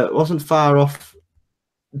 Wasn't far off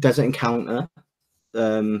Desert Encounter.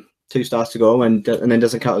 2 stars to go, and then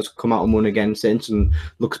Desert Encounter's come out and won again since, and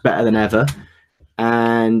looks better than ever.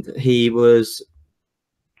 and he was,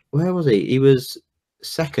 where was he? He was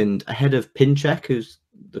second ahead of Pinchek, who's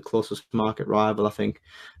the closest market rival, I think.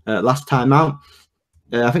 Last time out,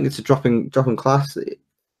 I think it's a dropping class,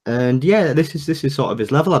 and yeah, this is sort of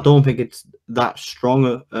his level. I don't think it's that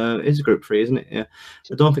strong. It's a Group 3, isn't it? Yeah,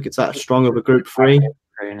 I don't think it's that strong of a Group 3.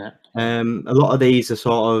 A lot of these are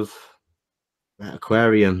sort of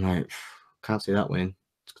aquarium. Like, can't see that win.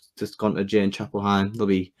 Just gone to Jane Chapelheim. They'll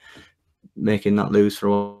be making that lose for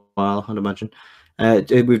a while, I'd imagine.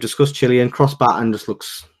 We've discussed Chilean. Crossbatten just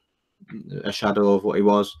looks a shadow of what he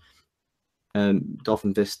was.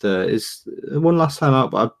 Dolphin Vista is one last time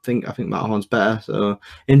out, but I think Matterhorn's better. So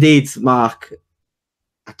indeed, Mark,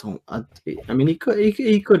 I mean, he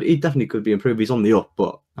definitely could be improved. He's on the up,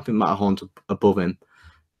 but I think Matterhorn's above him.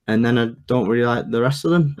 And then I don't really like the rest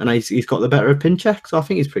of them. And he's got the better of Pinchek, so I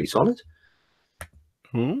think he's pretty solid.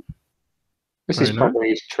 This is probably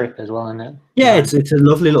his trip as well, isn't it? Yeah, it's a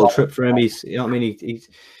lovely little trip for him. He's, you know what I mean,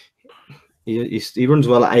 he runs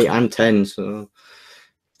well at 8 and 10, so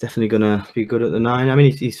he's definitely gonna be good at the 9. I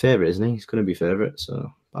mean, he's favourite, isn't he? He's gonna be favourite,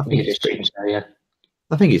 so I think I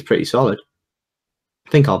think he's pretty solid. I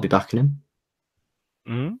think I'll be backing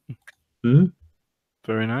him.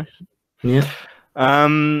 Very nice. Yeah.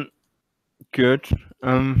 Good.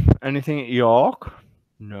 Anything at York?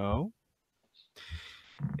 No.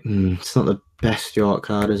 It's not the best York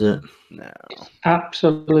card, is it? No.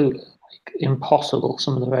 Absolutely impossible.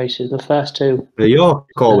 Some of the races, the first two. The York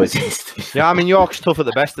always is. Yeah, I mean, York's tough at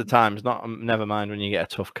the best of times. Never mind when you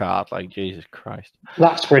get a tough card. Like, Jesus Christ.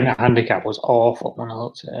 That sprint handicap was awful when I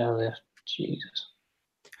looked at it earlier. Jesus.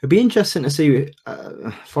 It'd be interesting to see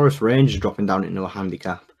Forest Rangers dropping down into a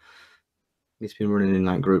handicap. He's been running in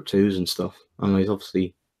like Group 2s and stuff. I know he's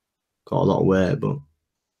obviously got a lot of weight, but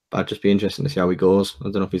I'd just be interesting to see how he goes. I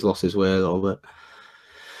don't know if he's lost his way a little bit.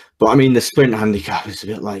 But I mean, the sprint handicap is a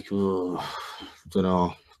bit like, oh, I don't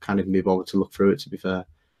know. Can't even be bothered to look through it, to be fair.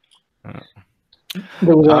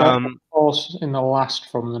 There was a horse in the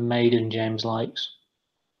last from the maiden James likes.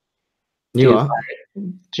 Do you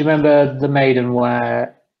remember the maiden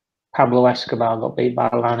where Pablo Escobar got beat by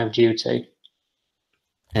Line of Duty?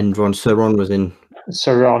 And Sir Ron was in.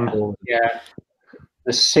 Sir Ron, yeah.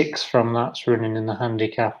 The 6th from that's running in the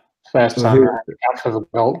handicap. First time handicap for the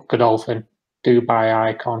Godolphin. Dubai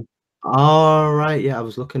Icon. Oh, right. Yeah, I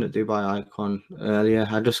was looking at Dubai Icon earlier.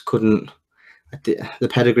 I just couldn't. The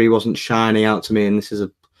pedigree wasn't shining out to me, and this is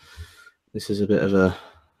a bit of a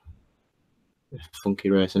funky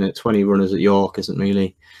race, isn't it? 20 runners at York isn't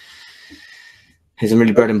really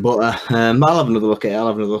bread and butter. I'll have another look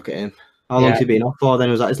at him. How long's he been off for then?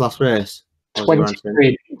 Was that his last race?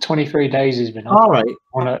 23 days he's been off.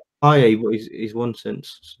 All right. Oh yeah, he's won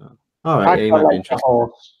since. So. All right, yeah, he might be interesting.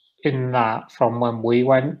 In that from when we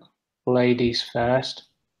went, ladies first,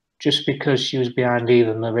 just because she was behind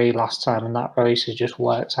Eva Marie last time, and that race has just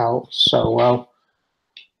worked out so well.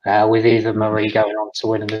 With Eva Marie going on to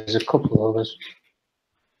win, and there's a couple of others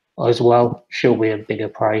as well. She'll be a bigger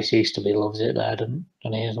price. Easterby loves it there, doesn't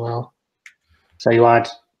he, as well? So you had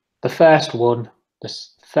the first one, the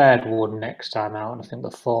third one next time out, and I think the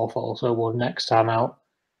 4th also won next time out,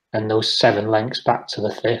 and those 7 lengths back to the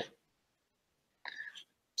 5th.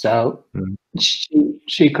 So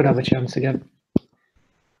she could have a chance again.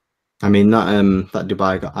 I mean, that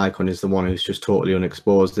Dubai Icon is the one who's just totally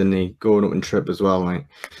unexposed, isn't he? Going up in trip as well. Like,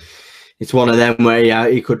 it's one of them where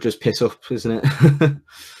he could just piss up, isn't it?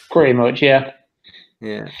 Pretty much, yeah.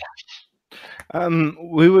 Yeah.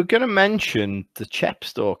 We were going to mention the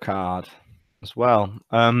Chepstow card as well.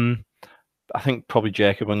 I think probably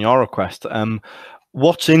Jacob on your request.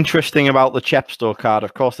 What's interesting about the Chepstow card?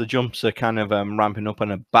 Of course, the jumps are kind of ramping up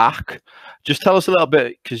on a back. Just tell us a little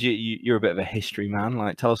bit, because you're a bit of a history man.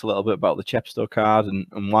 Like, tell us a little bit about the Chepstow card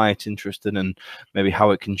and why it's interesting, and maybe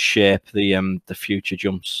how it can shape the future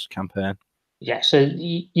jumps campaign. Yeah, so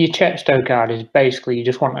your Chepstow card is basically you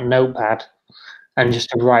just want a notepad and just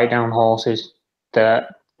to write down horses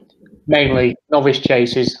that mainly novice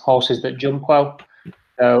chases, horses that jump well.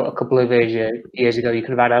 So a couple of years ago, you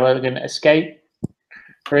could have had Elegant Escape,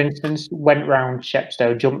 for instance, went round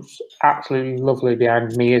Chepstow, jumped absolutely lovely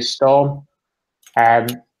behind Mia's Storm,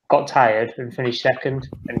 got tired and finished second,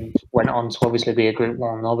 and went on to obviously be a Group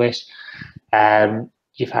 1 novice.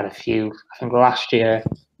 You've had a few. I think last year,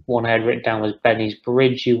 one I had written down was Benny's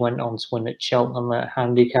Bridge, who went on to win at Cheltenham at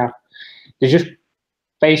handicap. There's just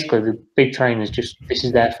basically the big trainers this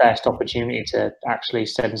is their first opportunity to actually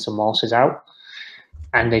send some horses out,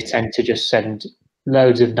 and they tend to just send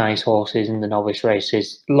loads of nice horses in the novice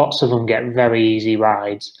races. Lots of them get very easy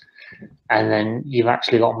rides, and then you've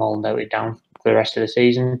actually got them all noted down for the rest of the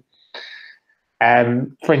season.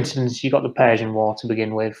 For instance, you got the Persian War to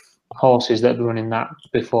begin with. Horses that were running that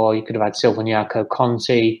before. You could have had Silvaniaco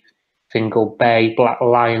Conti, Fingal Bay, Black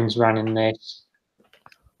Lions ran in this.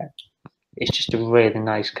 It's just a really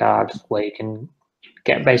nice card where you can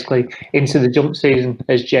get basically into the jump season,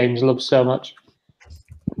 as James loves so much.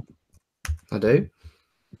 I do.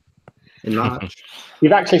 In March.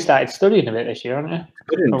 You've actually started studying a bit this year, haven't you?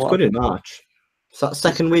 It's good in March. So that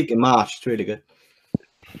second week in March, it's really good.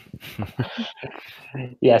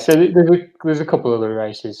 Yeah, so there's a couple of other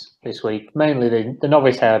races this week. Mainly the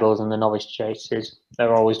novice hurdles and the novice chases.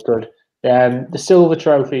 They're always good. The silver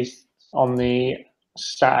trophies on the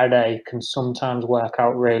Saturday can sometimes work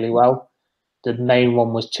out really well. The main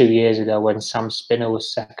one was 2 years ago when Sam Spinner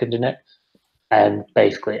was second in it, and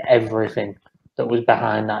basically everything that was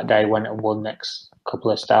behind that day went and won next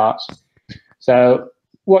couple of starts. So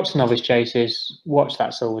watch the novice chases, watch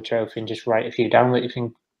that silver trophy, and just write a few down that you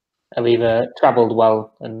think have either travelled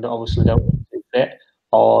well and obviously don't fit,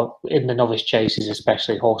 or in the novice chases,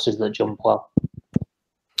 especially horses that jump well.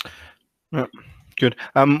 Yeah, good.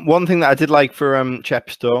 One thing that I did like for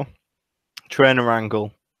Chepstow, trainer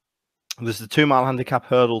angle. There's the 2 mile handicap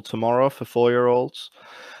hurdle tomorrow for 4-year-olds.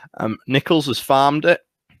 Nichols has farmed it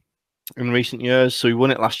in recent years, so he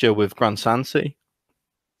won it last year with Grand Sancy.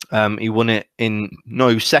 He won it he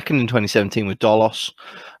was second in 2017 with Dolos.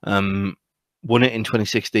 Won it in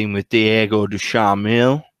 2016 with Diego du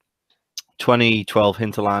Charmil. 2012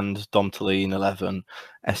 Hinterland, Dom Toline 11,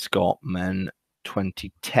 Escort Men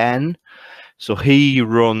 2010. So he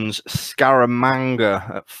runs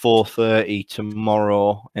Scaramanga at 4:30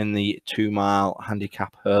 tomorrow in the 2 mile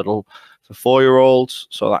handicap hurdle for 4-year-olds.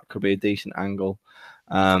 So that could be a decent angle.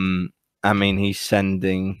 I mean, he's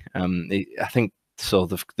sending. I think so.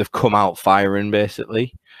 They've come out firing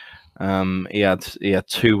basically. He had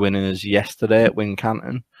 2 winners yesterday at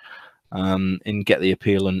Wincanton. In Get the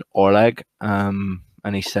Appeal and Oleg.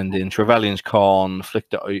 And he's sending Trevelyan's Corn, Flick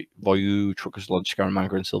de Voyou, Truckers Lodge,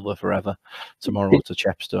 Scaramanga and Silver Forever tomorrow to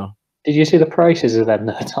Chepstow. Did you see the prices of them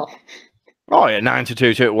there, Tom? Oh yeah, 9 to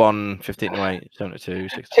 2, 2 to 1, 15 to 8, 7 to 2,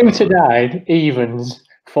 6 to 2 to 9, evens,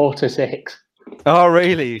 4 to 6. Oh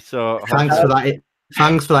really? So Thanks for that.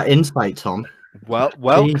 Thanks for that insight, Tom. Well,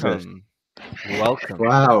 welcome. Welcome.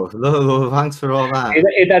 Wow. Thanks for all that. He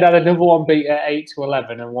then had another one beat at 8 to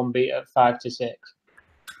 11 and one beat at 5 to 6.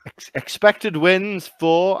 Expected wins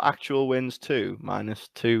 4, actual wins 2, minus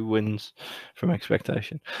 2 wins from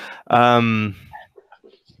expectation. Good.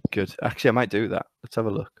 Actually, I might do that. Let's have a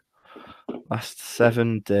look. Last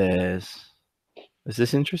 7 days. Is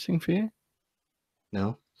this interesting for you?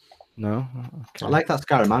 No. No. Okay. I like that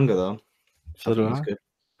Scaramanga though. So do I. He's good.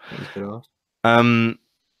 He's good horse.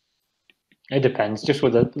 It depends. Just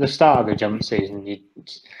with the start of the jump season,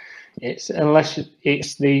 unless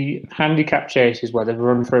it's the handicap chases where they've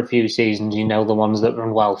run for a few seasons, you know the ones that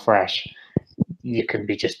run well fresh. You can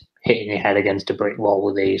be just hitting your head against a brick wall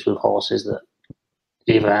with horses that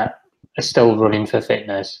either are still running for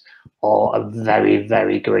fitness or are very,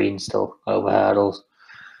 very green still over hurdles.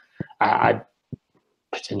 I'd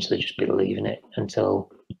potentially just be leaving it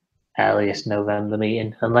until earliest November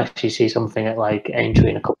meeting, unless you see something at like Aintree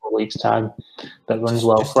in a couple of weeks' time that runs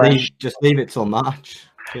fresh. Just leave it till March.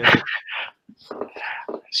 Yeah.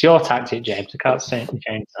 It's your tactic, James. I can't change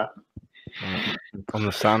that. On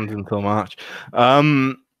the sand until March.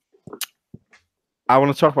 I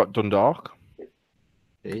want to talk about Dundalk.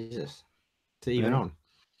 Jesus. Is it even on?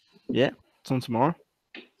 Yeah, it's on tomorrow.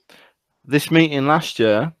 This meeting last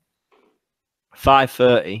year,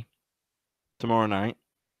 5:30 tomorrow night.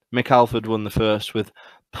 Mick Alford won the first with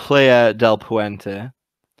Playa del Puente.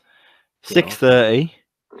 6:30.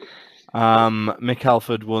 Mick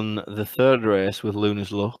Alford won the third race with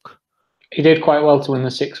Luna's Luck. He did quite well to win the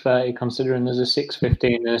 6:30, considering there's a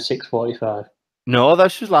 6:15 and a 6:45. No,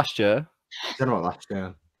 that's just last year. I don't know what last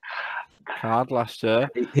year. Card last year.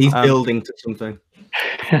 He's building to something.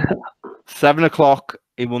 7 o'clock,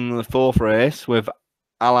 he won the 4th race with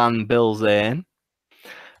Alan Bilzane.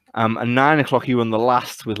 And 9 o'clock, he won the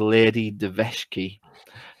last with Lady Deveshki.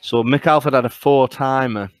 So Mick Alford had a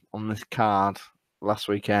 4-timer on this card last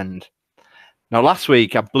weekend. Now, last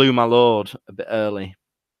week, I blew my load a bit early.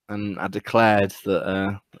 And I declared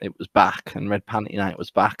that it was back, and Red Panty Night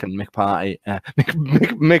was back, and Mick Party,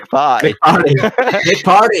 Mick Party, Mick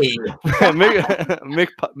Party,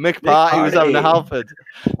 Mick Party was having a Halford.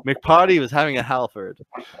 Mick Party was having a Halford.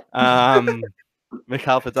 Mick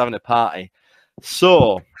Halford's having a party.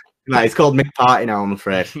 So, no, it's called Mick Party now. I'm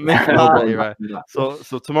afraid. Mick Party, right?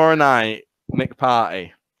 So tomorrow night, Mick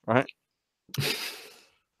Party, right?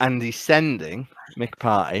 And he's sending Mick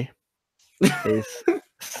Party is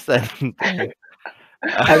sending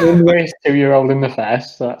And then race 2-year-old in the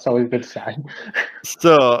first, so that's always a good sign.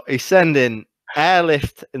 So he's sending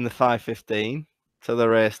Airlift in the 5:15 to the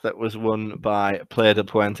race that was won by Playa del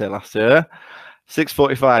Puente last year.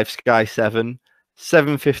 6:45 Sky 7,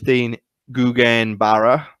 7:15 Guggen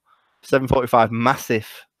Barra, 7:45 Massive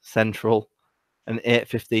Central, and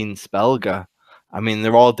 8:15 Spelga. I mean,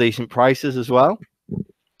 they're all decent prices as well.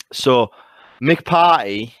 So Mick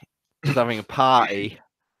Party is having a party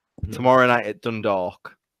tomorrow night at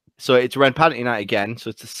Dundalk. So it's Red Panty night again. So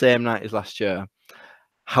it's the same night as last year.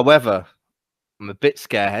 However, I'm a bit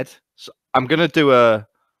scared. So I'm going to do a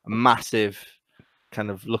massive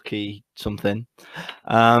kind of lucky something.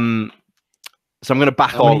 So I'm going to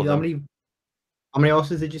back all of them. How many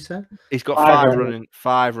horses did you say? He's got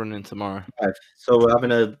five running tomorrow. 5. So we're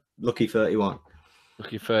having a lucky 31.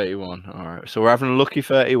 Lucky 31. All right. So we're having a lucky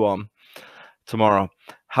 31 tomorrow.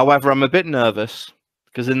 However, I'm a bit nervous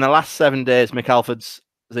because in the last 7 days, Mick Alford's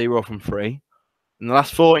 0 from 3. In the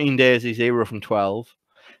last 14 days, he's 0 from 12.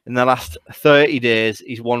 In the last 30 days,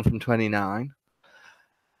 he's 1 from 29.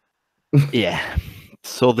 Yeah.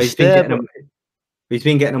 So he's been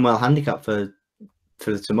getting them well handicapped for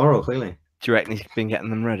tomorrow, clearly. Do you reckon he's been getting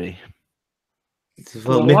them ready?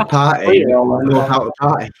 Well, Mick Party knows how to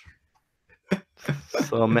party.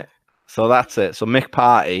 So that's it. So Mick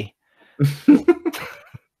Party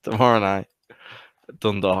tomorrow night at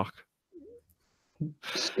Dundalk.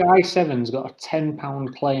 Sky 7's got a £10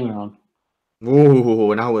 claimer on.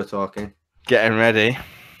 Ooh, now we're talking. Getting ready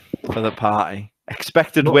for the party.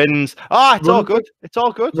 Expected wins. Ah, it's all good. It's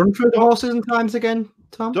all good. Run through the horses and times again,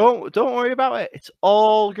 Tom. Don't worry about it. It's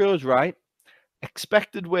all good, right?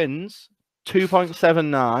 Expected wins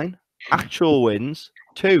 2.79. Actual wins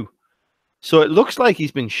 2. So it looks like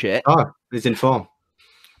he's been shit. Oh, he's in form,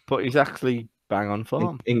 but he's actually bang on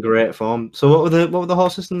form. In great form. So what were the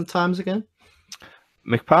horses and the times again?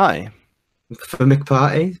 Mick Party. For Mick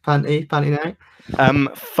Party, panty night.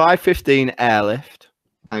 5:15 Airlift.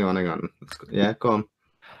 Hang on. Yeah, go on.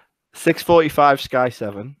 6:45 Sky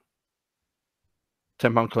 7.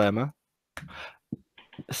 £10 claimer.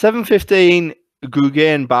 7:15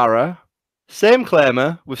 Guggen Barra. Same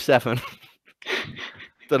claimer with 7.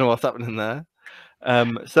 Don't know what's happening there.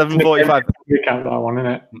 7:45. You count that one,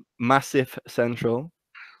 innit? Massive Central.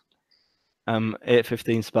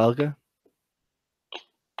 8:15 Spelga.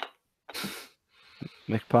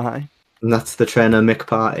 Mick Party. And that's the trainer, Mick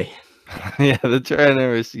Party. Yeah, the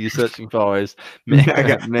trainer is you're searching for is Mick.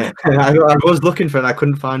 Mick. I was looking for it, I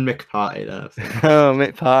couldn't find Mick Party there. So. Oh,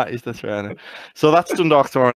 Mick Party's the trainer. So that's Dundalk tomorrow.